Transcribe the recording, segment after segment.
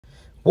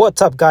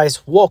What's up,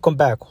 guys? Welcome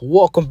back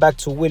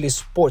to Willy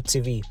Sport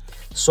TV.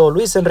 So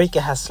Luis Enrique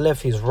has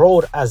left his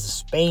role as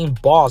Spain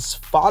boss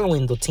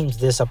following the team's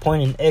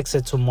disappointing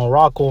exit to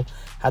Morocco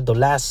at the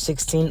last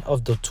 16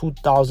 of the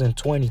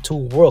 2022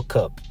 World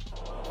Cup.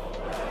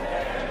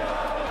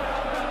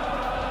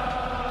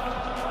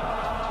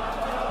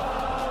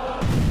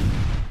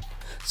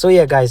 So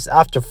yeah, guys,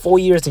 after 4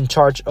 years in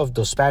charge of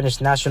the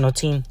Spanish national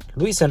team,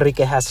 Luis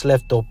Enrique has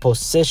left the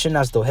position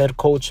as the head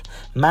coach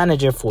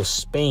manager for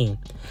Spain.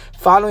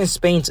 Following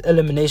Spain's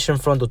elimination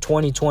from the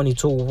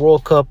 2022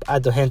 World Cup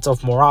at the hands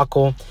of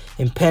Morocco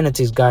in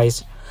penalties,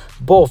 guys,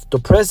 both the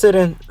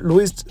president,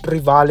 Luis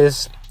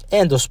Rivales,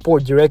 and the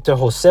sport director,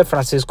 Jose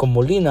Francisco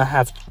Molina,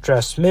 have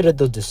transmitted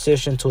the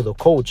decision to the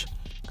coach.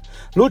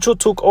 Lucho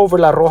took over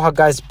La Roja,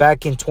 guys,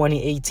 back in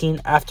 2018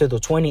 after the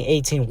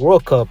 2018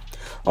 World Cup.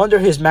 Under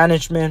his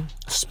management,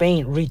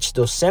 Spain reached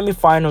the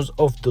semifinals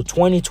of the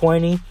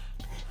 2020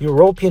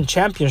 European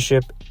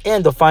Championship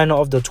and the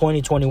final of the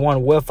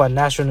 2021 UEFA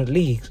National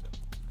League.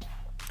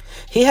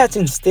 He has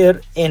instilled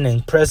an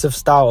impressive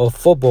style of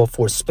football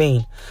for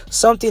Spain,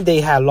 something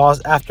they had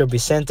lost after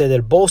Vicente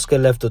del Bosque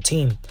left the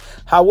team.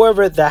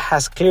 However, that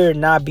has clearly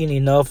not been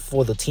enough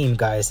for the team,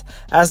 guys,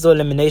 as the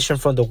elimination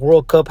from the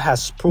World Cup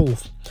has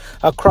proved.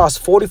 Across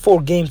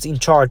 44 games in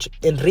charge,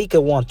 Enrique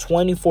won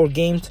 24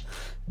 games,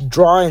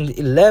 drawing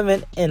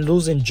 11 and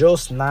losing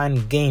just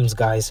 9 games,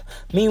 guys.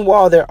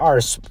 Meanwhile, there are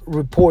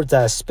reports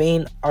that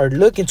Spain are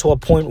looking to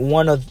appoint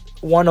one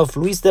of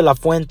Luis de la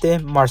Fuente,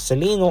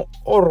 Marcelino,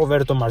 or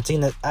Roberto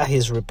Martinez as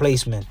his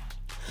replacement.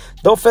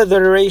 The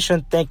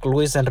Federation thanked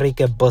Luis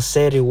Enrique, but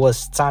said it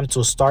was time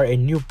to start a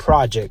new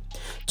project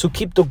to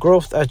keep the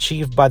growth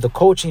achieved by the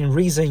coach in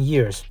recent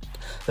years.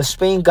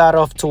 Spain got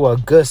off to a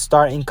good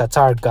start in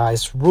Qatar,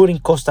 guys, rooting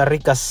Costa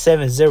Rica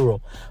 7-0.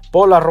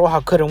 But La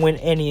Roja couldn't win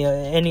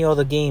any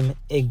other game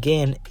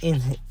again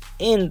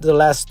in the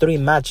last 3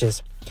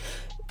 matches.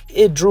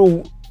 It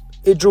drew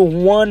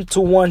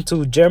 1-1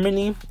 to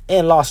Germany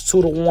and lost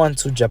 2-1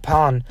 to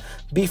Japan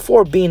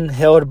before being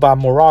held by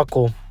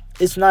Morocco.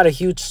 It's not a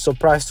huge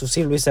surprise to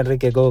see Luis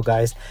Enrique go,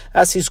 guys,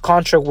 as his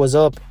contract was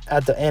up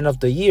at the end of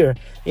the year.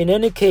 In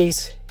any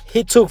case,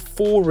 he took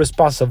full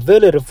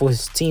responsibility for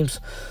his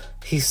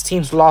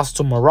team's loss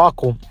to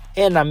Morocco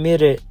and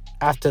admitted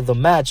after the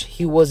match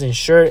he wasn't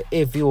sure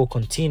if he will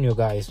continue,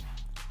 guys.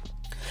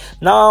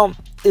 Now,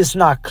 it's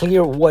not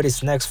clear what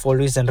is next for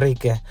Luis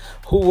Enrique,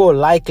 who will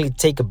likely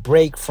take a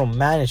break from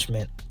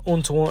management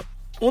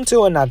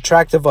until an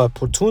attractive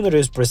opportunity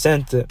is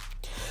presented.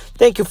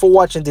 Thank you for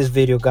watching this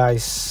video,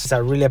 guys. I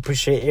really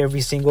appreciate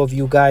every single of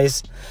you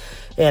guys,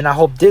 and I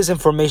hope this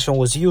information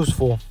was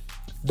useful.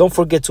 Don't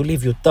forget to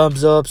leave your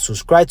thumbs up,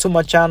 subscribe to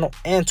my channel,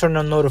 and turn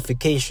on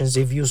notifications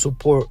if you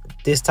support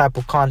this type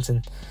of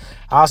content.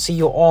 I'll see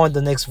you on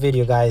the next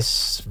video,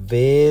 guys.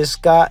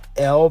 Visca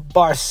el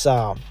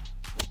Barça.